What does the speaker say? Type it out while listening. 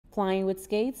Flying with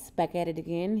Skates, back at it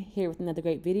again, here with another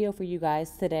great video for you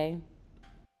guys today.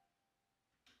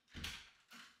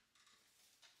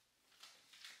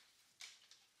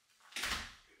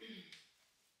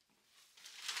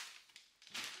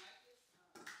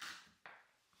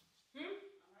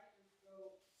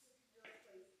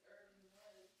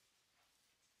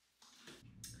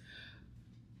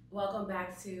 Welcome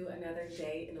back to another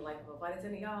day in the life of a flight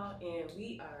attendant, y'all. And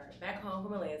we are back home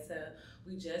from Atlanta.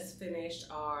 We just finished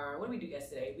our, what did we do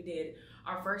yesterday? We did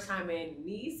our first time in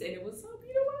Nice, and it was so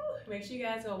beautiful. Make sure you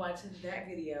guys go watch that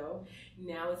video.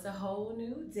 Now it's a whole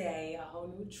new day, a whole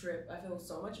new trip. I feel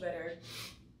so much better.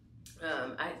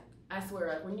 I swear,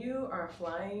 like when you are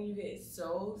flying, you get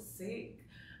so sick.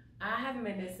 I haven't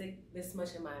been this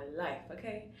much in my life,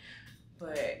 okay?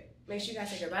 But make sure you guys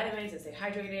take your vitamins and stay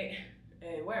hydrated.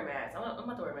 And wear a mask. I'm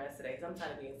about to wear a mask today because I'm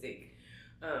tired of being sick.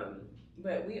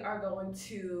 But we are going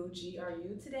to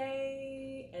GRU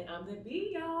today, and I'm the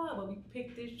B, y'all. But we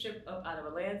picked this trip up out of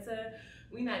Atlanta.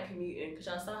 We not commuting because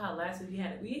y'all saw how last week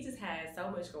we just had so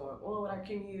much going on with our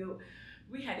commute.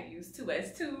 We had to use 2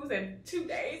 S2s in 2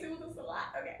 days. It was just a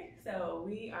lot. Okay, so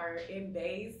we are in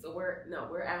base. So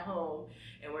we're at home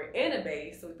and we're in a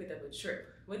base. So we picked up a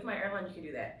trip with my airline. You can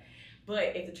do that.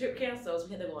 But if the trip cancels,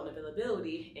 we have to go on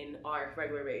availability in our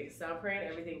regular base. So I'm praying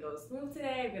everything goes smooth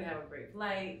today. We're gonna have a great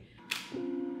flight.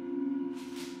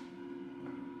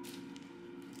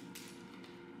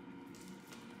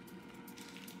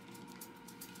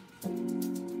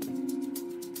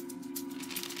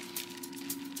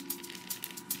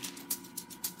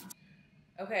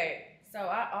 Okay, so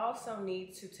I also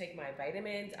need to take my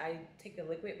vitamins. I take the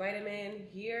liquid vitamin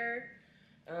here.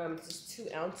 Just 2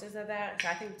 ounces of that. So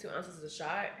I think 2 ounces is a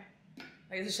shot.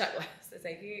 Like it's a shot glass to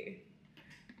take it.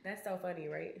 That's so funny,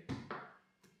 right?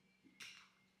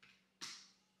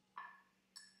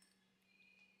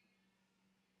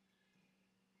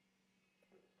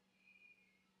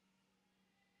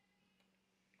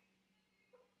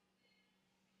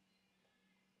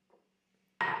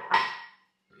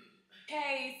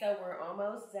 Okay, so we're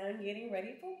almost done getting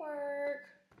ready for work.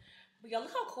 But y'all,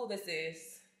 look how cool this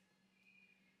is.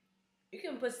 You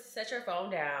can set your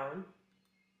phone down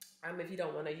if you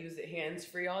don't want to use it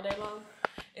hands-free all day long.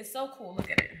 It's so cool. Look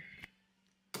at it.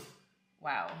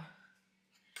 Wow.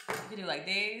 You can do like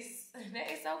this.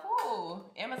 That is so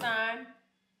cool. Amazon.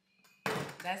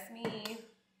 That's me.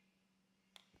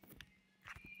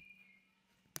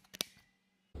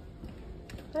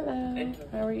 Hello.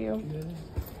 How are you? Good.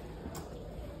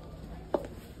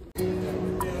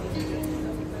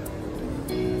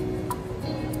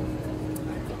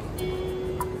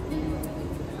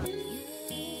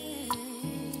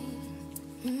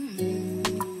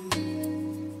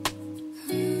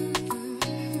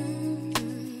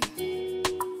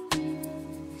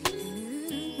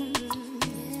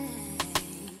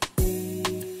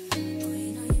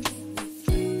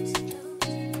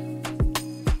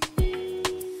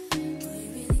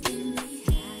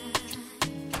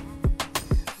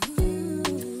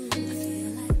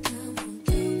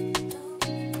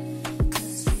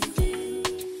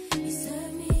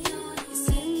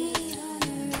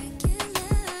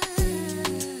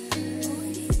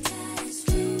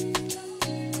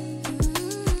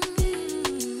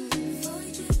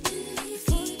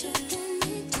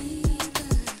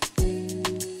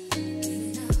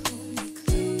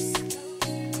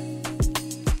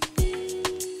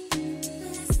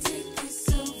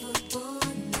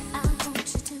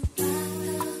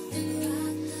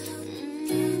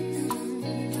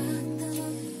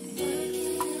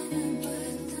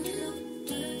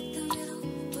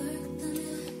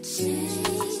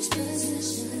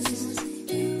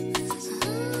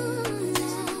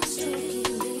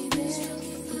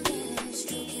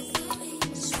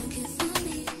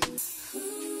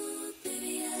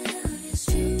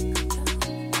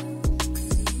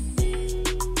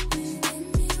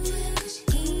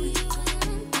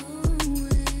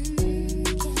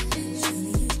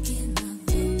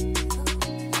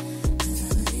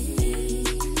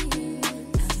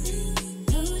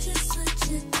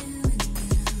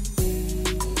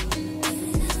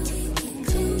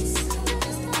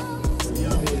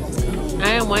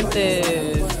 I don't want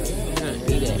this. I'm gonna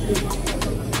eat it.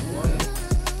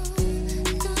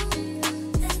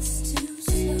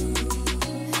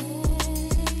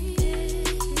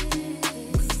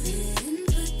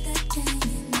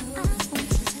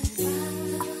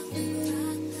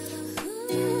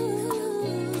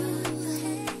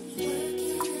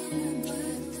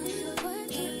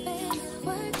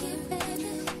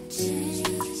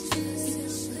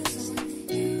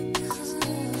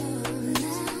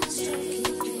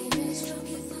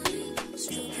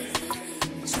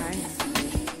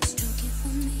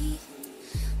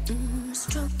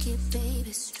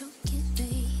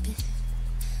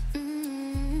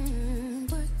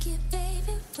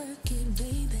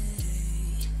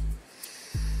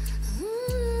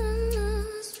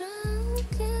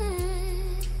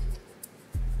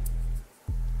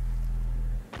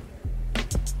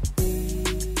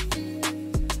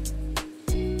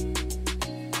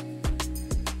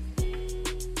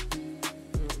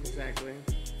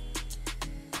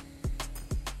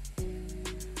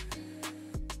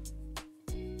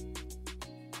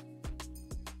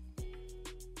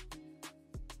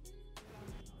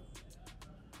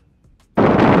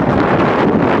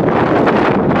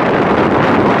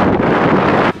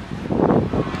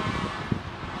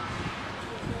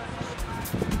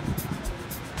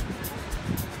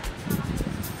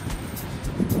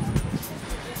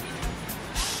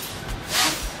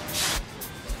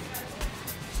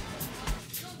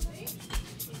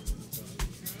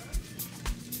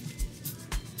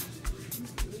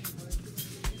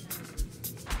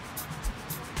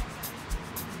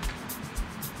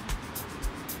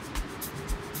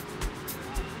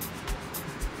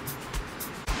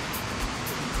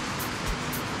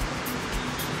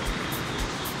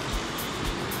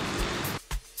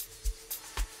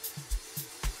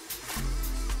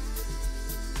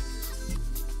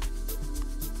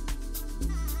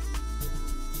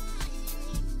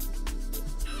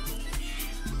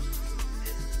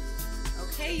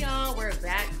 Hey y'all, we're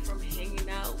back from hanging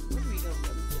out. What are we gonna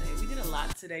do today? We did a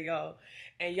lot today, y'all.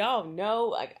 And y'all know,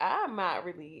 like, I'm not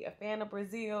really a fan of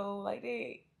Brazil like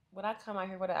that, but I come out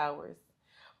here for the hours.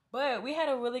 But we had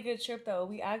a really good trip though.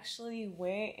 We actually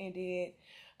went and did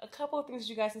a couple of things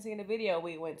you guys can see in the video.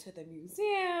 We went to the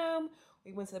museum,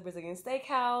 we went to the Brazilian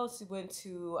steakhouse, we went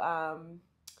to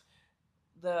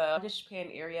the Japan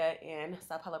area in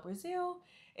Sao Paulo, Brazil.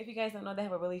 If you guys don't know, they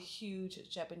have a really huge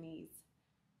Japanese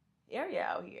area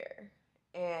out here,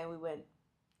 and we went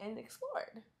and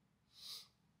explored.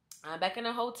 I'm back in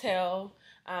a hotel.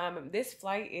 This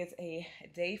flight is a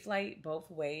day flight both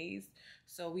ways.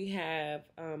 So we had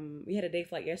a day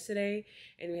flight yesterday,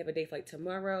 and we have a day flight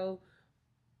tomorrow.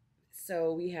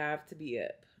 So we have to be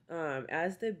up.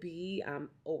 As the bee, I'm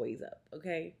always up.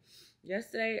 Okay.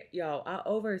 Yesterday, y'all, I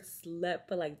overslept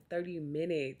for like 30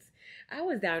 minutes. I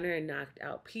was down there and knocked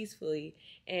out peacefully,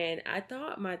 and I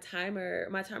thought my timer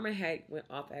had went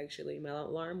off actually. My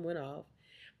alarm went off,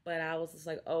 but I was just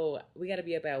like, oh, we got to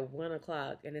be up at 1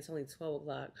 o'clock, and it's only 12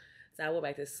 o'clock. So I went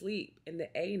back to sleep, and the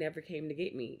A never came to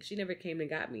get me. She never came and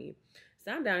got me.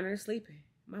 So I'm down there sleeping.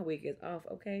 My wig is off,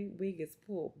 okay? Wig is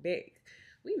pulled back.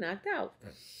 We knocked out.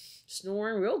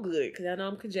 Snoring real good, because I know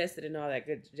I'm congested and all that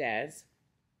good jazz.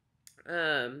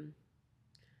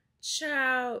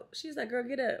 Child, she's like, girl,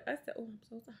 get up. I said, oh, I'm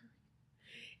so sorry.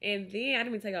 And then I didn't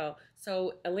even tell y'all.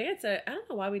 So Atlanta, I don't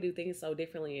know why we do things so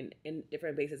differently in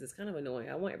different bases. It's kind of annoying.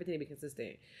 I want everything to be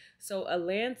consistent. So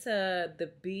Atlanta,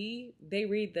 the B, they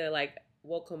read the like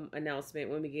welcome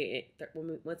announcement when we get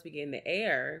once we get in the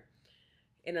air.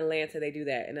 In Atlanta, they do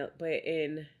that. In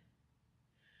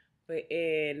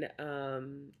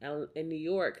New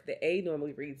York, the A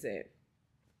normally reads it.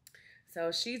 So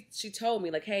she told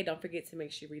me, like, hey, don't forget to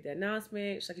make sure you read the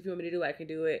announcement. She's like, if you want me to do it, I can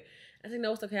do it. I said,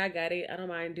 no, it's okay. I got it. I don't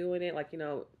mind doing it. Like,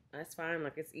 that's fine.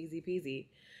 Like, it's easy peasy.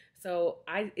 So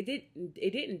it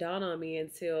didn't dawn on me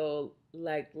until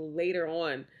like later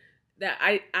on that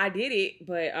I did it.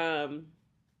 But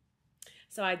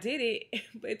so I did it,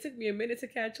 but it took me a minute to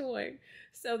catch on.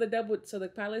 So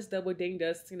the pilots double dinged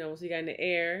us, so we got in the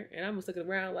air, and I'm just looking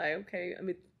around like, okay, I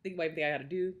mean, think about everything I got to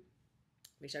do.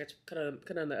 Make sure I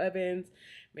cut on the ovens.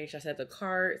 Make sure I set the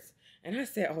carts. And I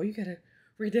said, oh, you got to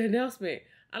read the announcement.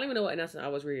 I don't even know what announcement I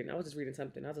was reading. I was just reading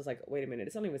something. I was just like, wait a minute.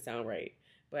 This don't even sound right.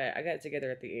 But I got it together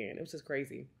at the end. It was just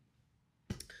crazy.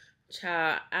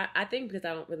 Child, I think because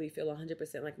I don't really feel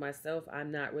 100% like myself,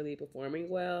 I'm not really performing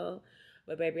well.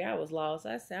 But baby, I was lost.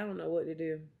 I said, I don't know what to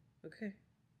do. Okay.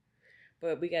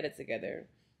 But we got it together.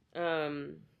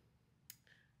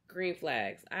 Green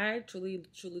flags. I truly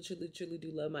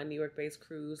do love my New York-based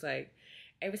crews. Like,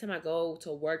 every time I go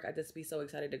to work, I just be so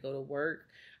excited to go to work.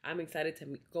 I'm excited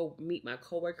to go meet my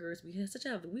coworkers.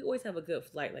 We always have a good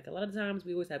flight. Like, a lot of times,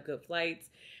 we always have good flights.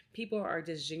 People are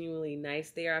just genuinely nice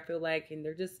there, I feel like, and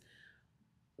they're just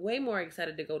way more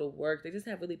excited to go to work. They just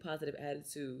have really positive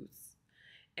attitudes.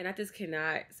 And I just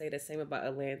cannot say the same about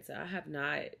Atlanta. I have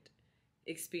not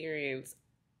experienced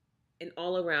an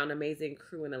all-around amazing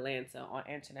crew in Atlanta on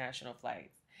international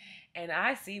flights. And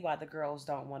I see why the girls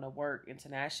don't want to work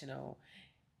international,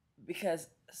 because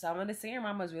some of the senior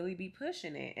mamas really be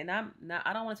pushing it. And I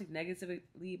don't want to think negatively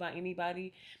about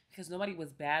anybody, because nobody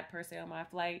was bad per se on my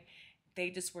flight.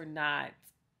 They just were not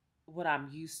what I'm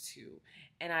used to.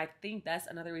 And I think that's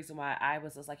another reason why I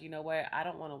was just like, you know what? I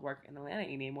don't want to work in Atlanta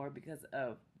anymore because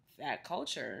of that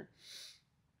culture.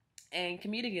 And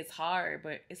commuting is hard,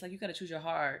 but it's like you got to choose your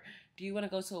heart. Do you want to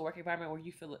go to a work environment where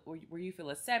you feel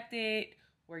accepted,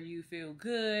 where you feel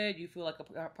good, you feel like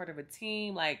a part of a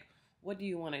team? Like, what do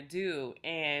you want to do?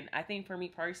 And I think for me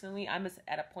personally, I'm just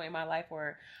at a point in my life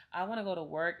where I want to go to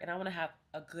work and I want to have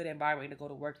a good environment to go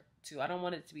to work to. I don't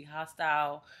want it to be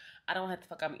hostile. I don't have to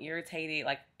feel like I'm irritated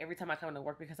like every time I come to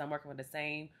work because I'm working with the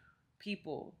same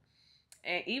people.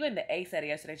 And even the A said it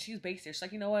yesterday. She was based there. She's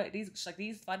like, you know what? These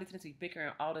flight attendants be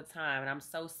bickering all the time, and I'm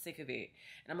so sick of it.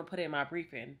 And I'm gonna put it in my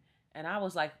briefing. And I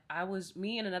was like,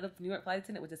 me and another New York flight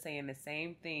attendant was just saying the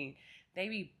same thing. They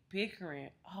be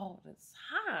bickering all the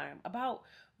time about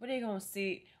where they gonna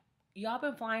sit. Y'all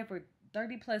been flying for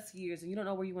 30 plus years, and you don't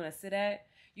know where you want to sit at.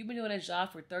 You've been doing this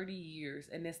job for 30 years,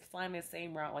 and it's flying the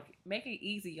same route. Like, make it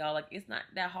easy, y'all. Like, it's not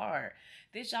that hard.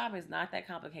 This job is not that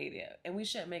complicated, and we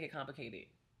shouldn't make it complicated.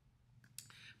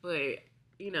 But,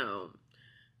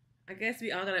 I guess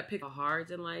we all gotta pick our hearts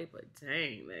in life, but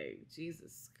dang, like,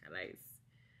 Jesus Christ.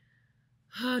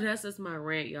 Oh, that's just my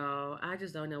rant, y'all. I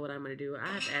just don't know what I'm gonna do. I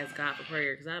have to ask God for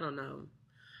prayer, because I don't know.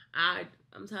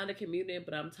 I'm tired of commuting,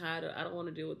 but I don't want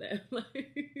to deal with that.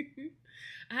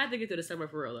 I have to get through the summer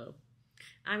for real, though.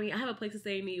 I mean, I have a place to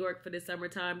stay in New York for this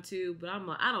summertime too, but I'm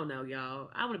like, I don't know, y'all.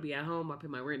 I want to be at home. I pay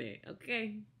my rent at.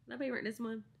 Okay, did I pay rent this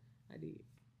month? I did.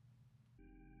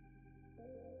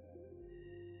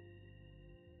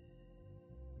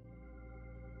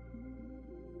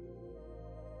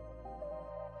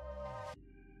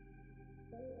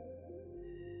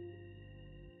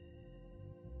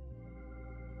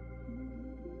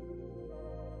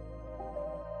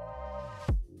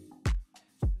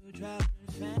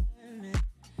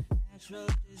 Natural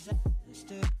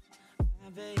disaster.